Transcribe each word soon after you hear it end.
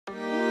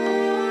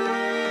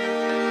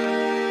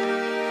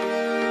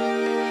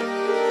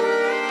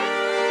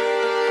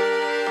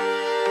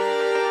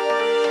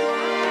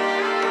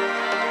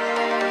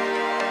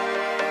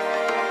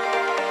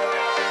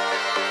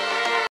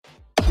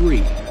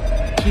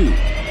2,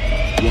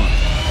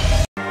 1.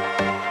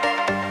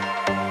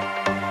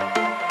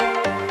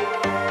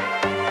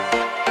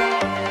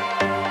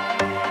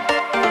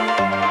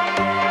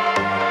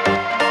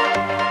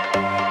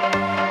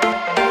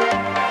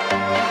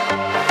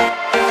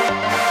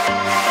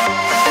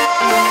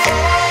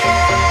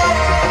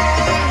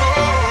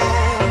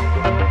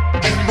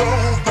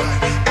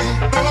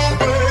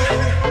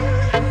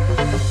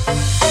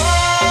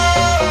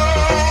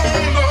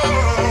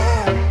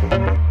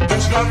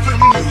 Nothing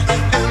new in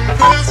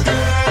this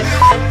game.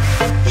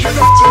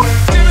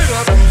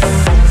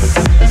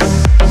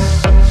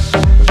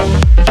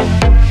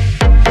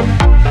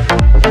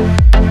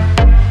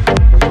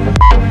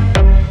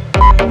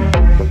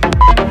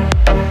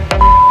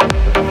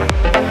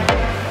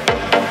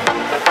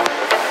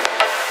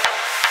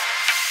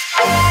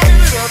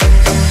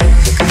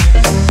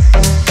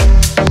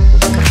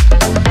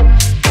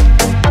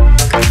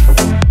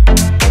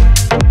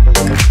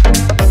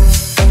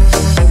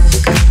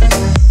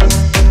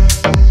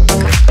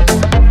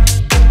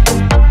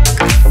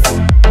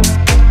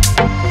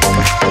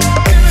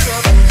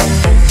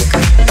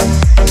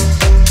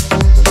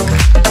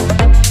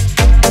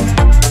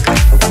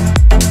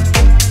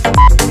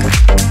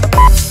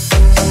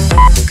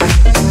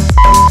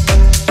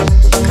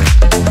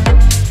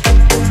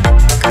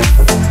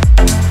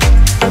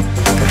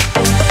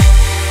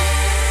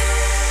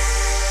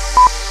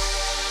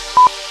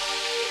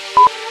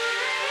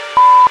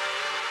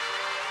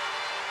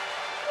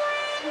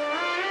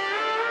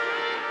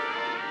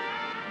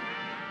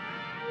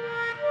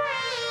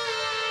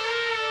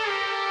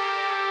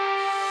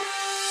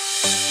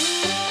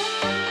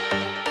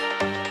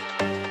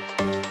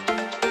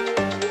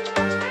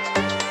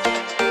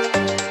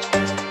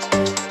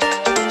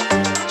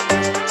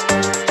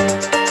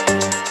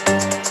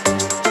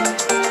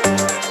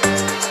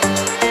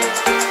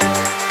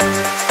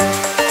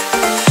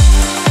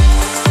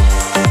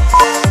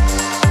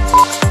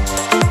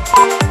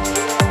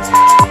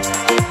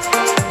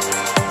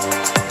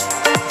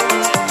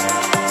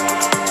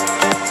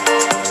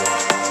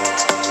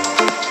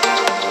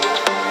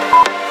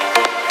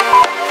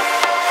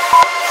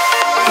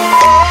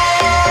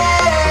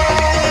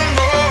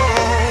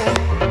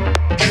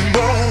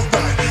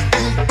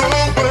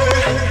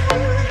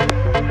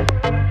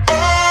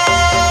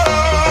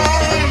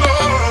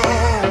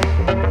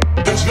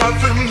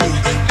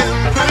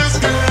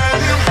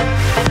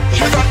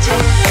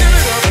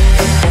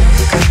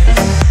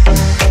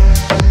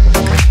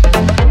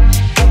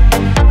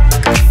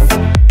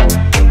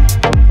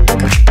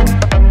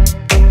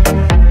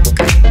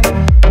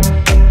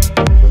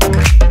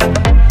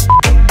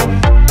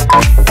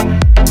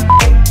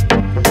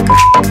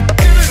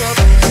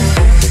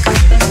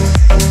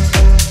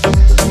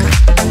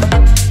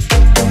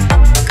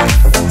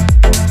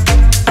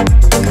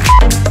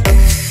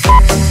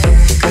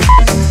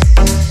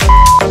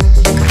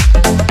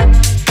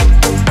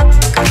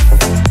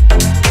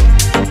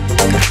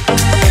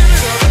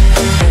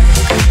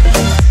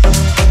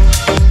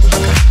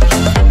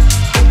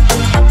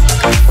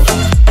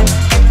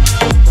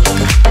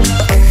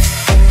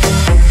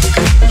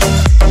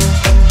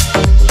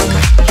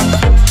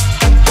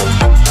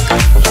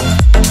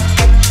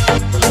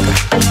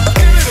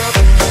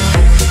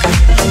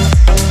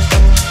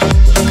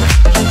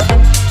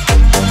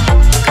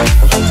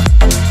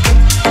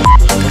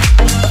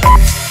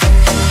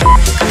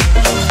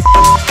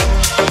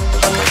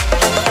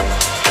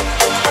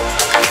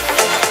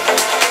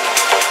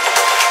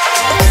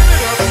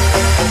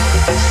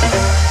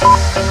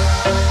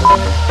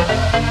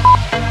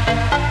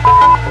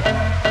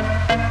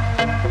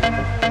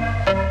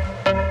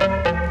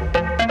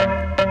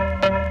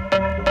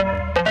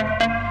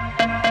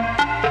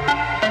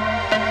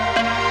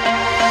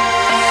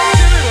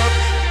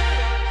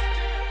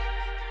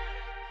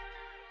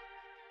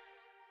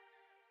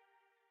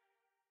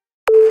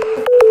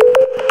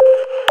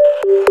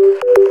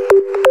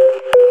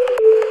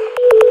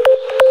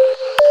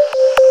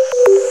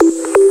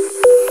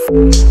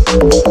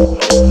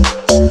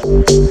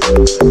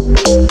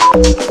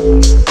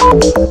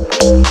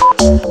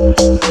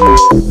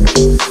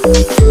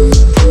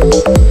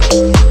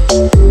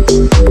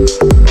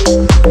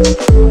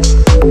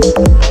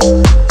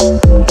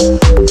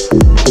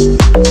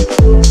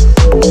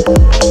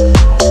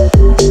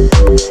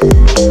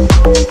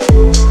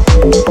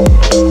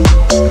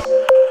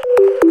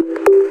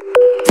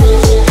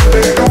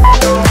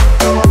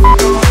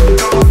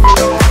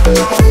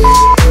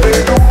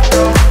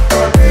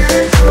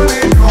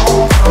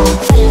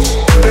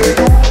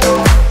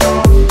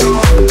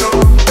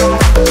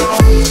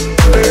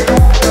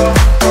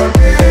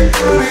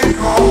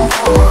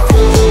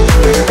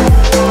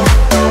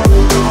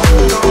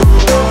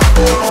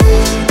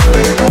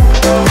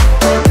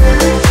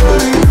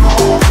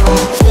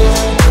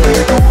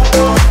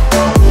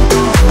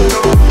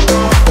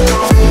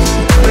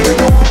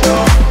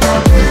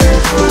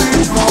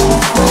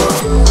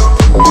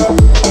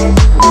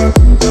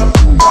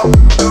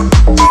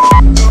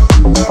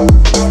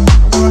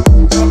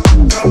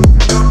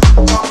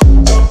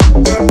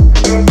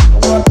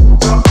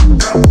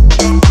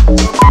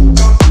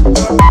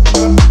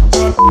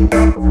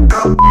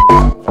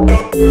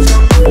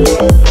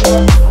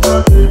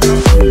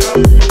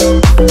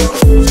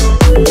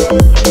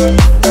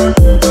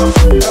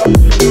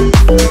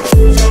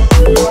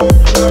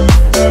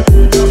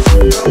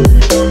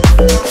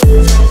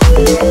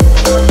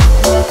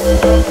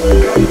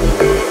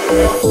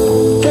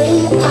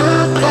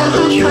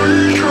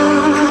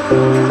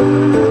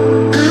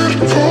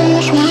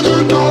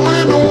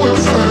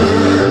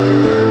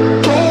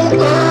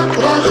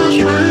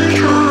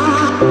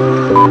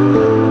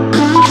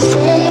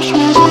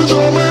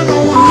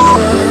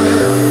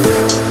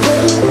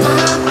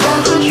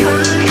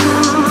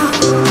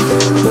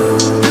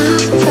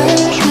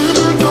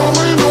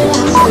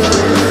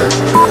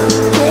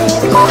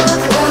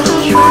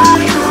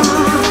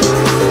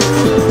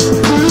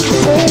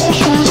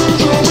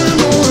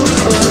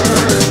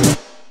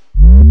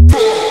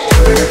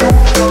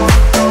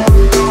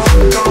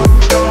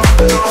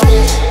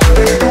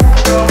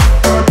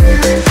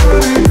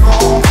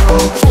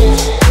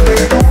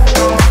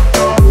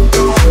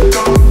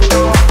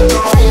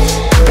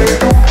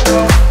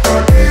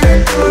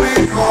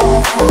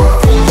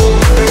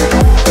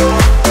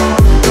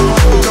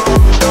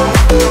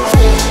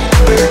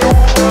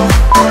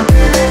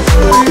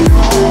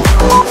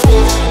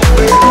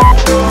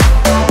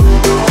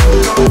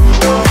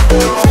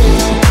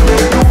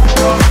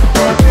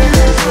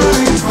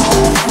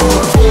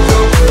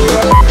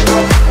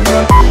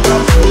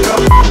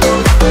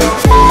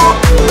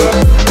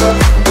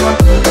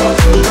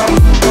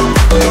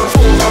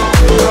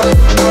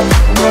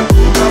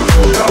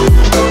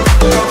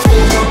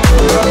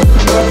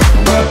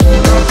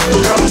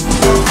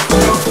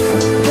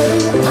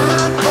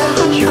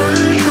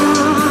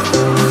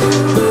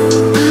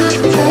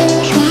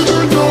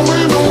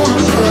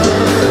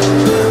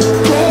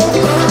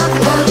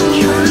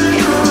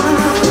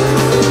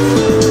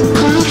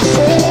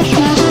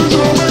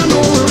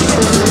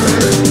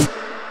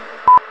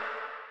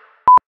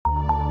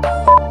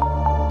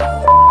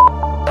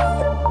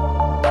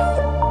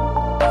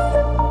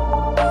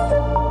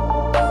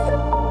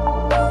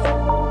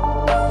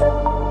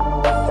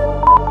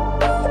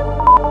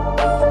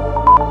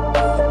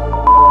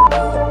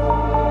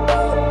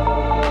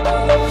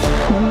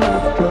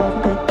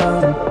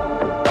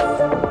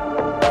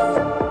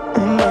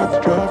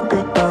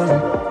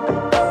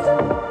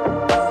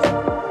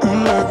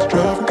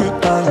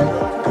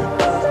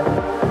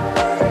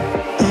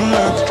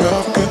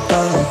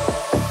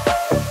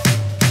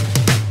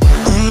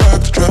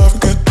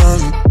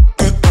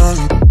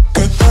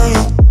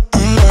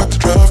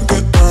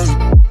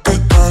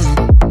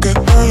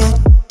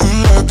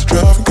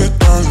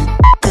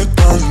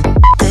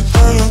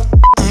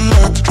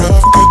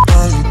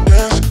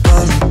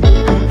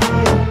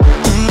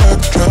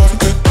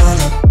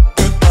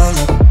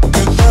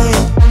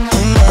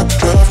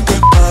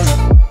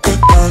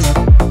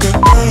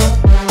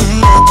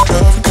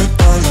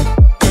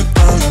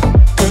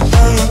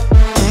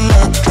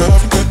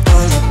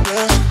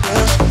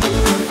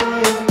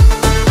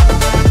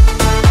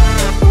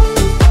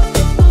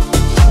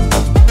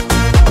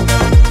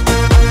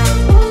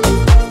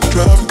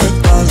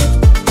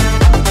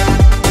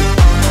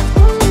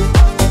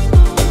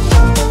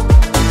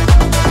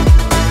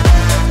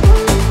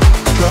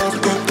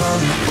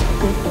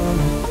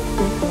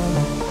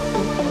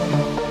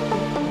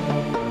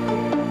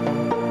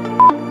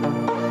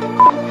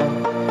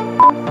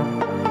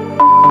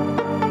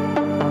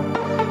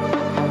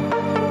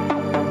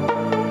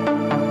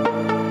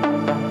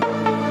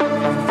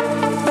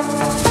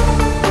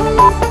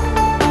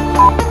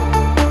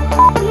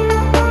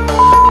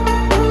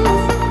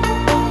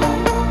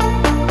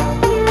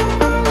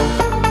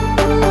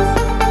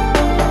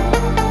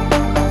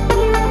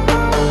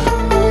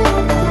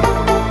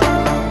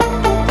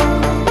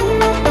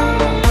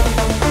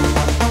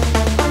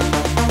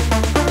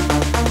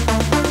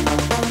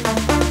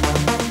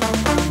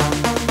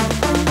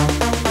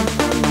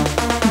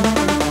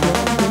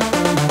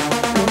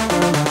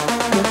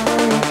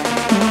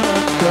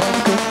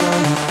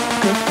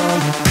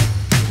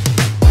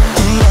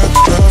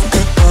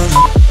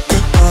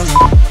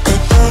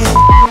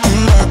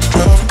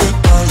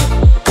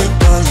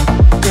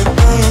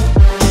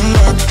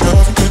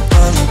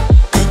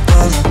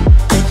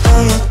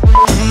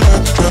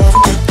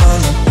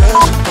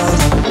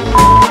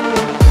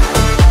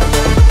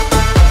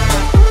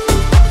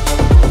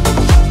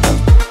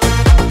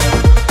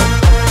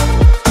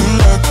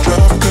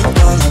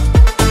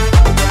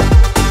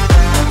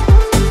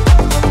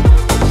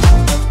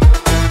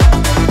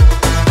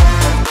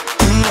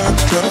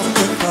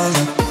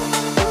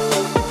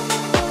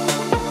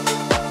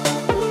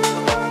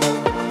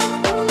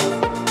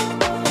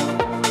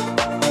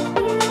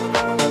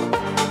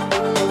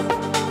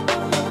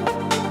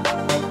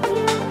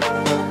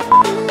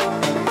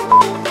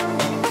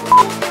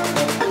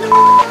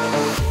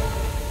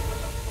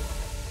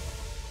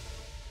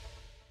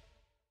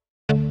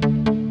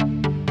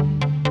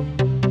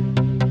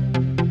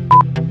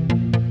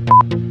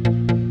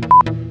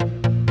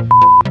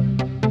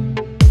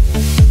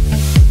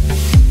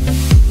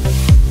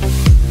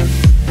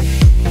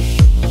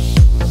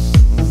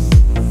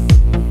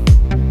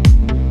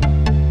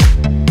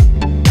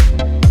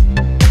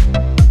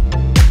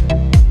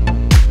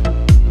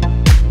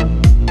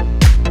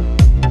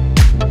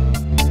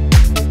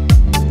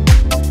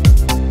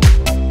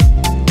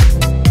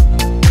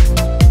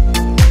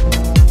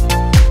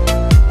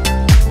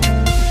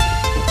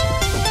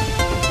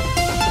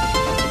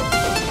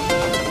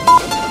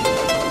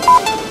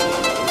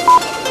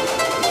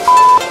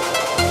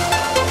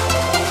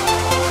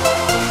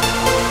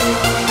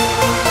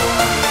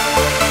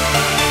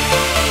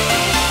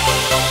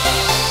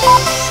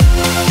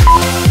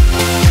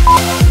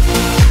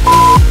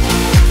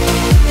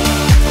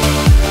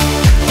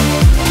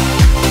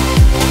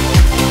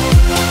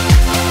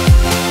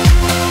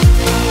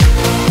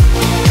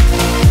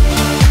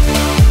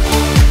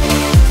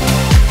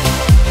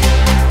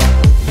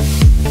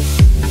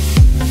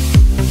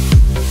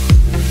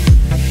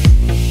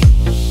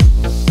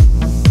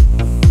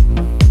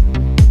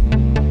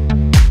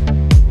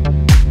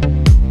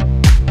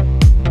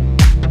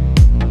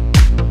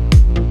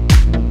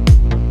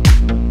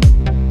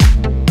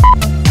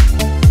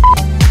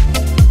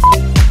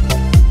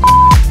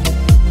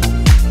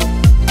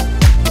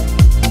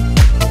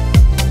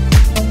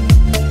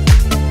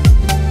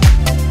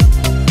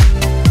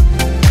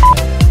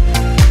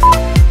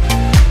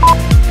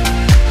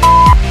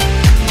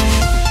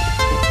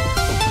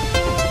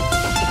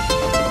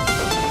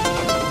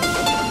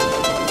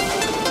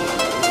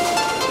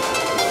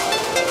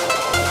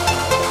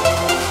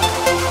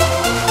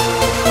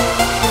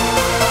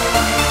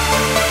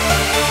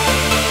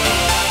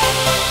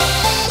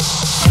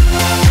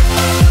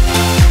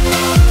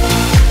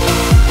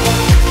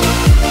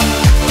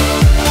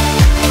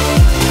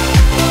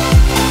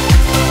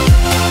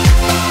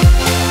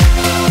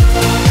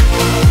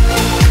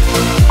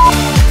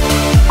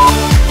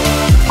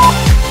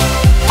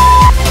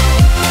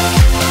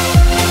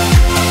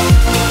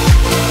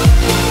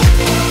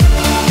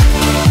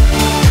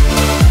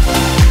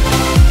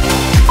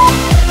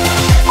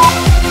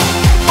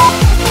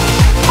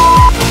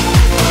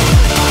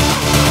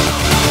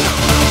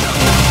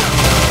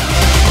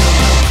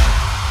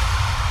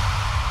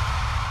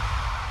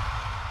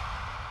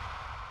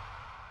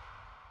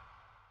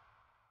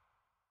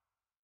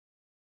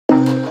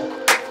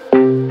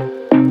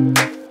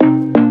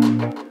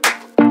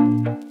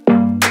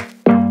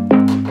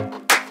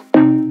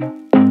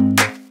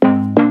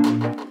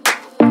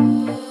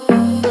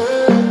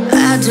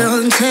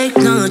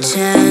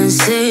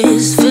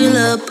 taste. Fill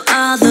up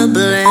all the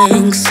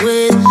blanks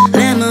with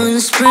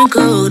lemon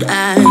sprinkled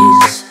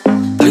ice.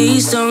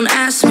 Please don't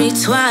ask me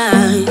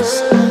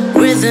twice.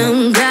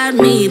 Rhythm got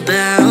me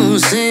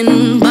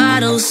bouncing,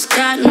 bottles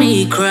got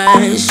me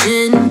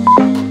crashing.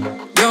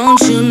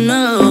 Don't you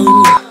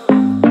know?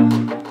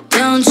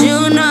 Don't you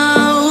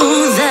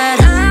know that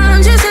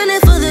I'm just in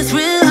it for the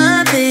thrill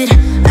of it?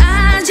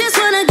 I just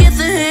wanna get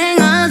the hang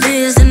of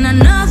this, and I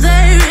know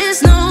there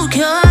is no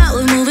cure.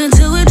 We're moving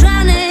to a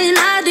drowning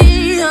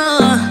idea.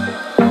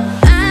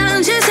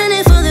 I'm just in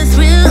it for the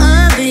thrill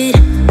of it.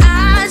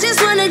 I just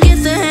wanna get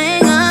the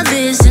hang of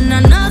this, and I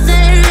know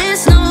there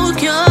is no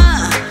cure.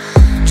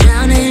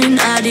 Drowning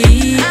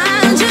idea.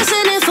 I'm just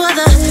in it for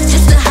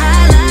just the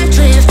high life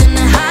drift and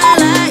the high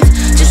life,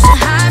 just the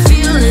high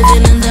feel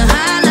living in the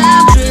high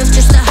life drift,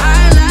 just the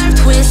high life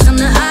twist on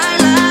the high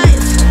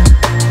life.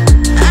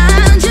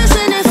 I'm just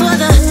in it for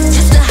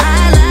just the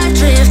high life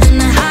drift and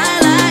the high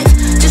life,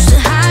 just the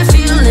high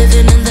feel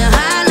living in the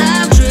high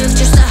life drift,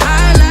 just the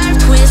high life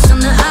twist on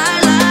the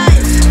high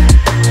life.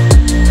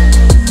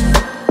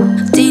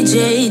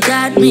 DJ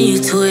got me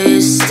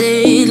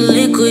twisted,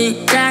 liquid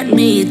got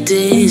me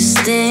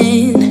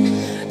distant.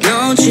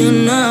 Don't you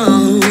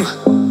know?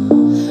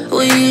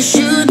 Well, you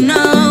should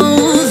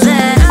know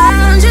that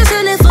I'm just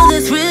in it for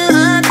the thrill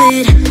of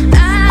it.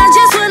 I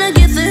just wanna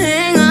get the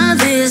hang of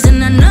this,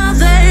 and I know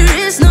there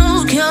is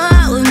no cure.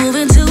 We're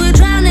moving to a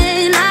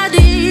drowning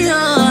idea.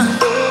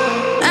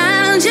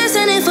 I'm just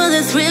in it for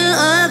the thrill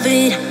of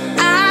it.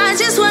 I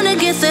just wanna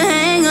get the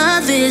hang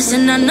of this,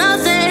 and I know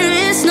there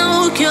is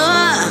no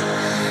cure.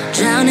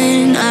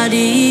 Drowning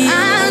idea.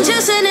 I'm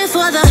just in it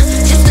for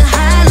just the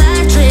high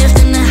life drift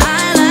and the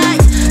high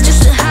life,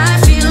 just the high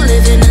feel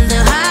living in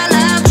the high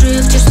life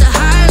drift, just the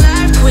high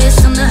life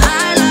twist on the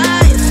high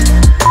life.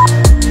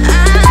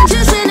 I'm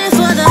just in it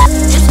for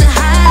just the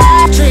high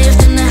life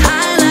drift and the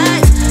high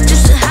life,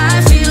 just the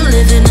high feel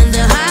living in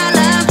the high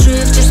life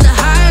drift, just the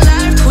high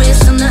life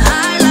twist on the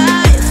high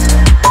life.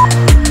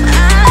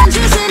 I'm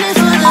just in it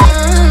for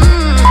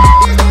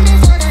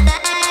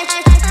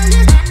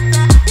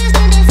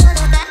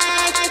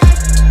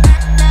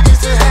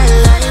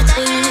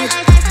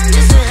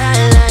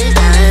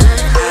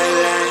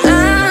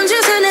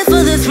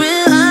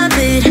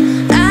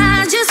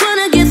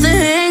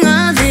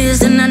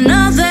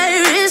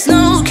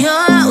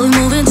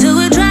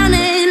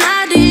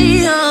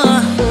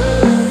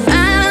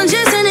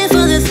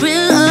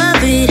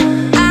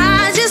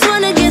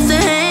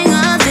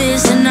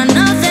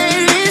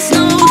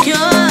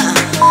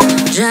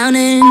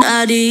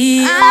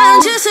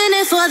I'm just in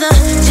it for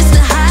just the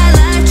high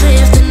life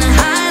drift and the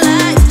high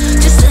life,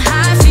 just the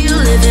high feel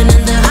living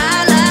in the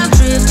high life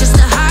drift, just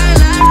the high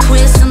life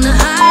twist on the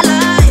high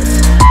life.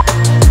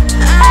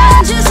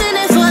 I'm just in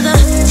it for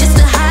just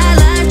the high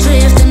life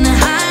drift and the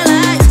high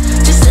life,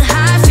 just the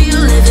high feel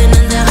living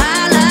in the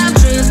high life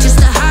drift, just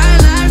the high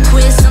life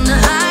twist on the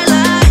high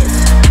life.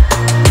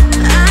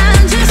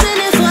 I'm just in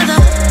it for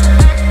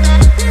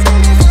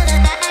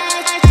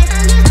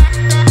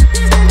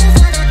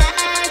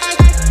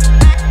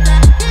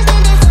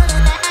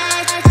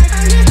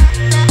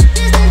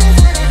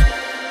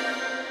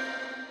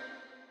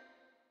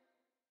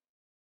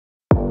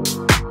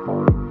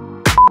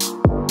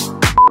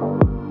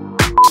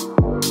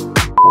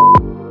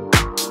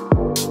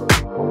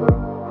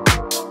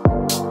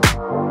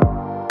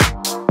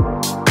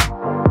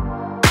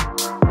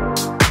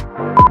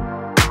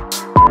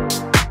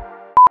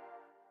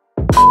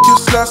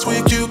Last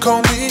week you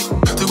called me,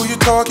 the way you're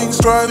talking's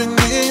driving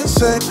me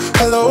insane.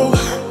 Hello.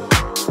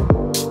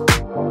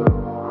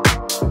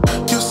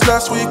 Just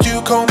last week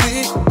you called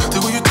me, the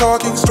way you're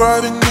talking's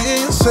driving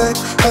me insane.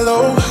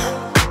 Hello.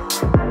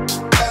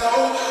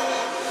 Hello.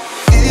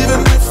 Even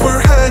if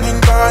we're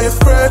hanging by a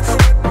thread,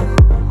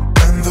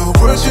 and the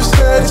words you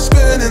said is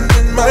spinning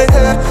in my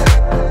head,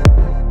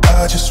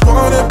 I just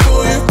wanna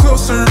pull you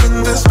closer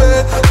in this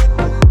bed.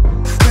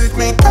 Take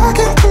me back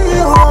into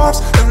your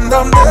arms, and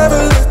I'll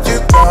never let you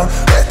down.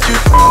 Let you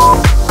down.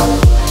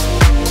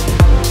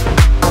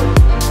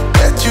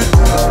 Let you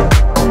down.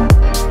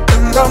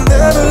 And I'll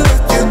never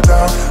let you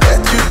down.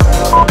 Let you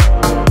down.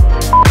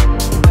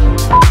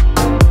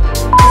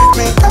 Take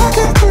me back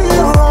into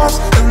your arms,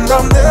 and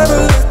I'll never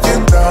let you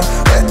down.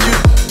 Let you.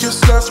 Just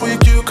last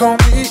week you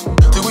called me,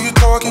 the way you're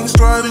talking's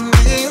driving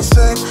me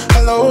insane.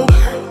 Hello.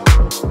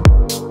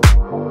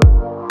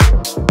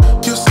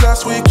 Just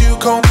last week you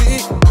called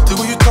me, the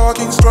way you're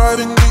talking's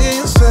driving me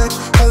insane.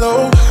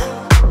 Hello.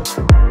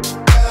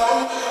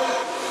 Hello.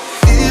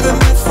 Even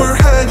if we're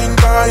hanging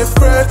by a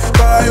thread,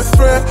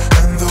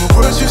 and the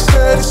words you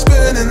said is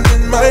spinning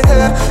in my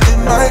head,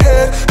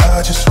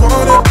 I just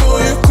wanna pull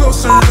you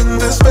closer in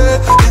this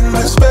bed,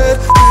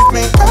 Take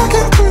me back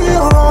into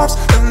your arms,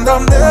 and I'll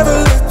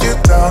never let you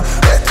down.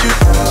 Let you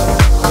down.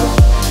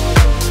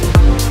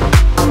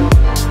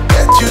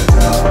 Let you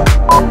down.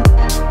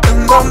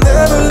 And I'll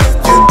never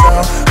let you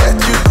down. Let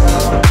you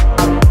down.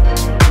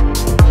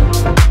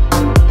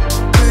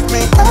 Take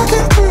me back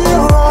into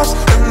your arms,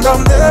 and I'll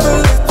never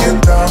let you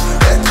down.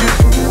 Let you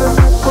down. Even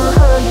if we're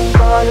hanging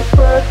by a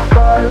thread,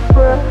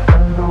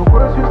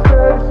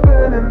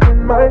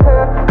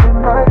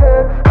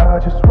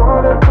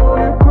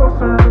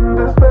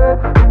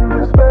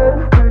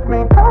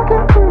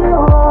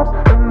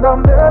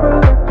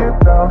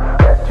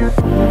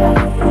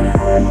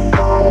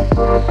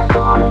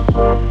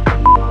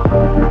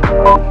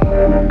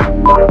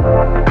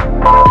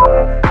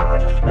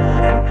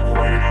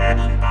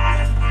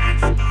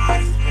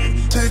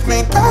 Take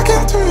me back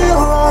into your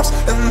arms,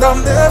 and I'll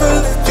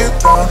never let you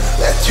down.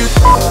 Let you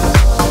down.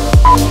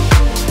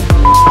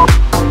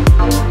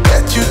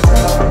 Let you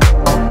down.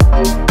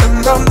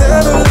 And I'll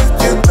never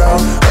let you down.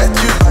 Let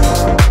you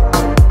down.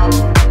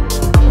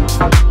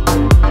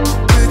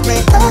 Take me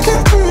back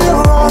into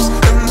your arms,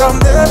 and I'll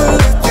never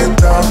let you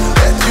down.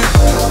 Let you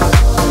down.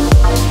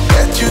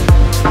 Let you,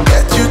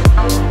 let you,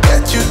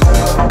 let you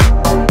down.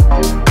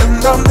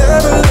 And I'll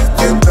never let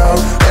you down.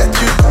 Let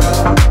you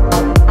down.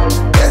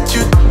 Let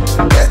you,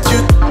 let you.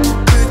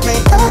 Take me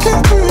back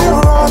into your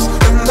arms,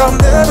 and I'll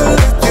never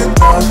let you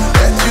down.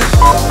 Let you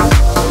down.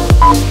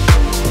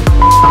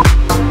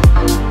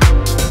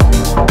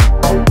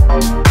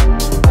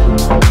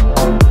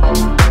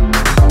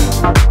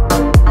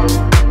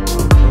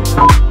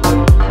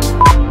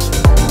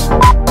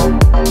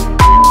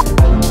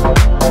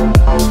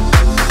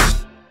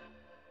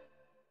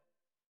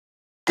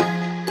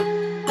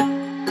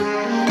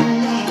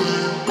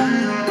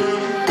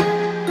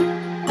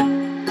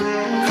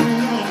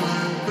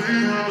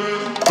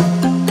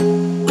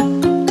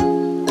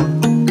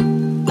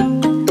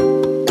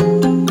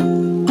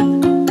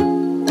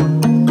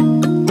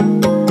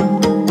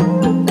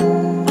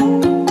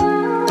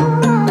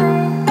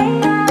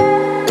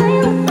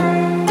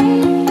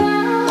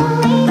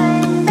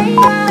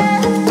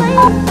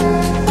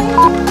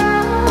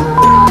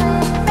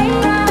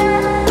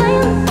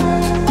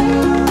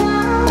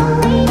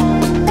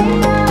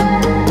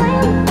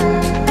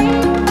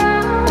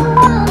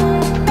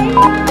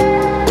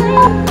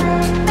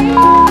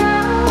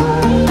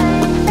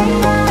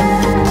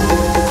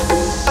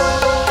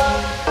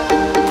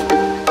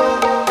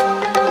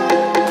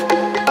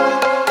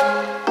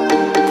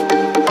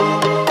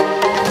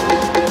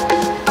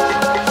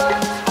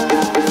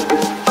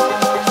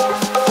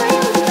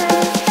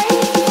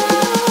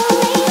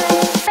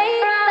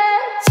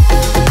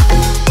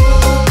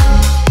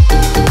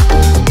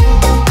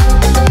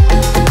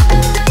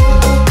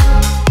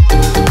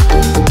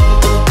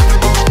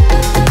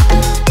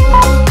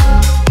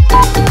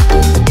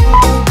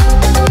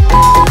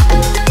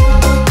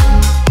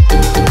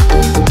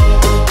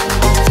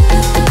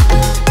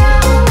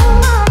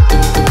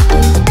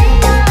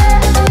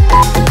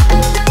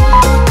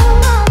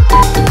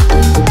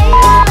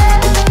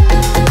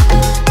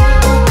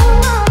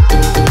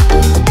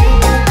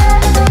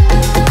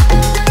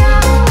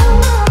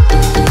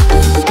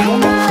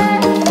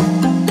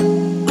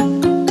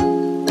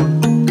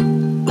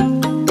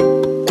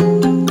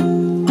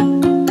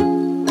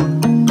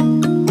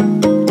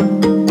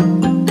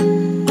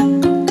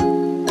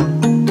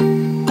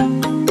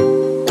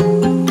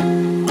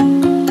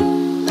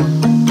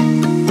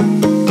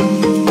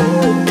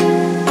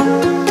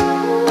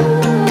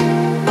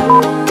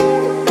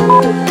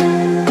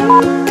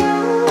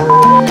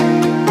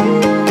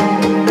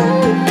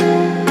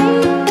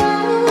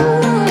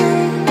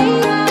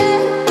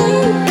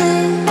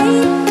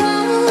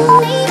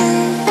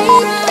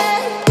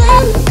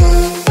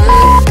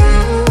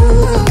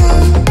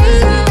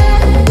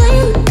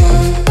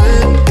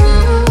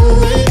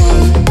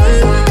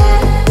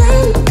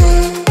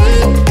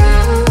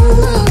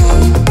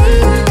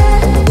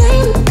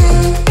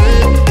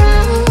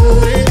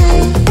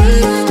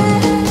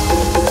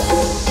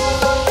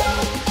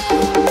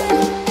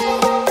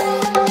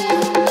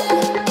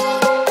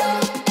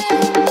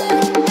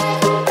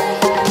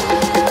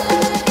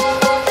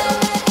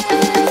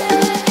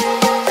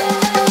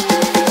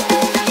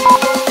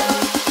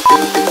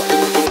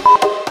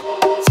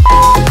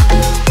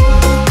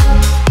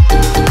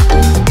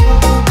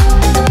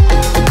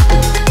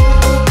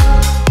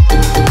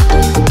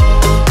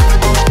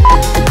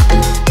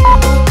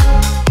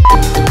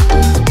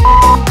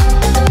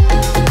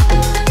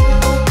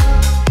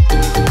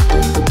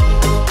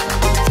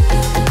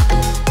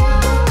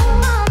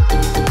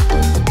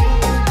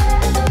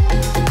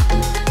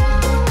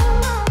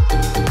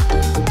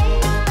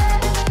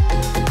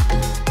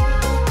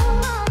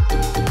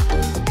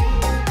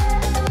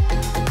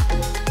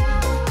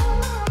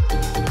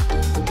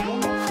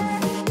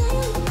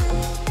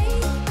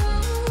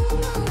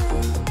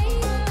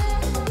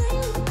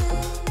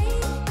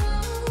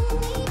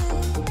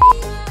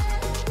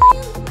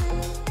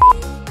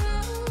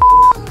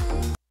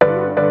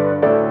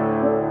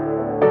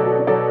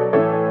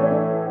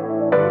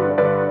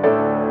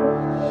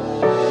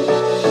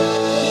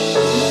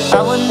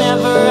 I would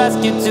never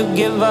ask you to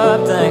give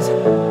up things.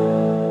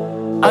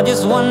 I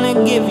just wanna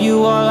give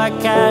you all I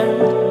can.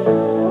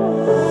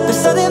 There's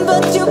something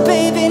but you,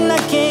 baby, and I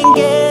can't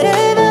get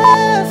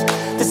enough.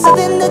 There's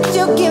something that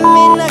you give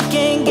me and I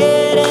can't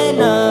get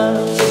enough.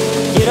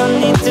 You don't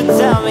need to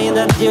tell me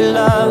that you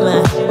love me.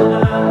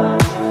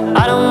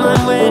 I don't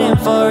mind waiting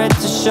for it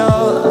to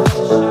show.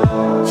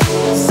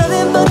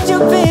 Something but you,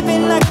 baby,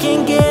 and I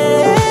can't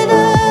get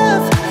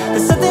enough.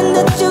 There's something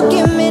that you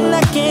give me and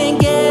I can't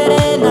get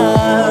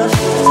enough.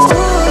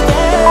 Ooh,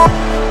 yeah.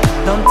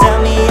 Don't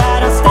tell me I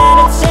don't stand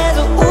a chance.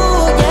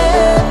 Ooh,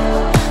 yeah.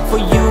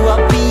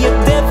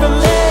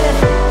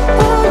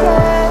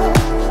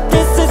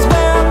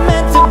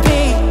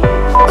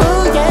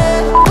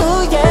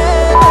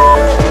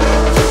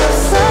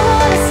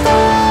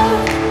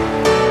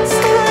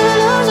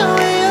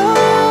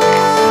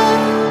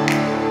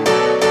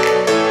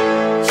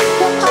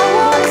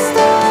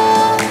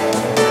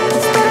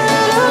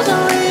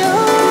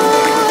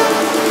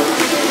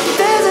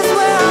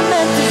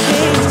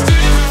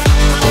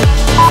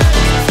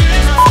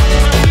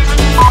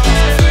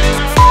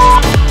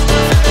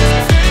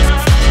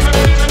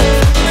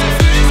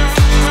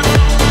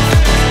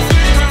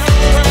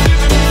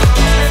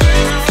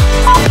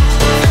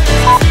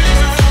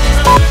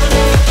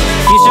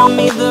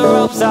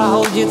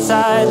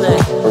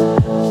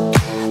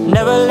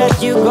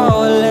 you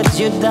go or let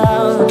you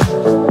down.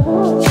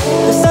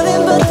 There's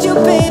nothing but you,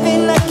 baby.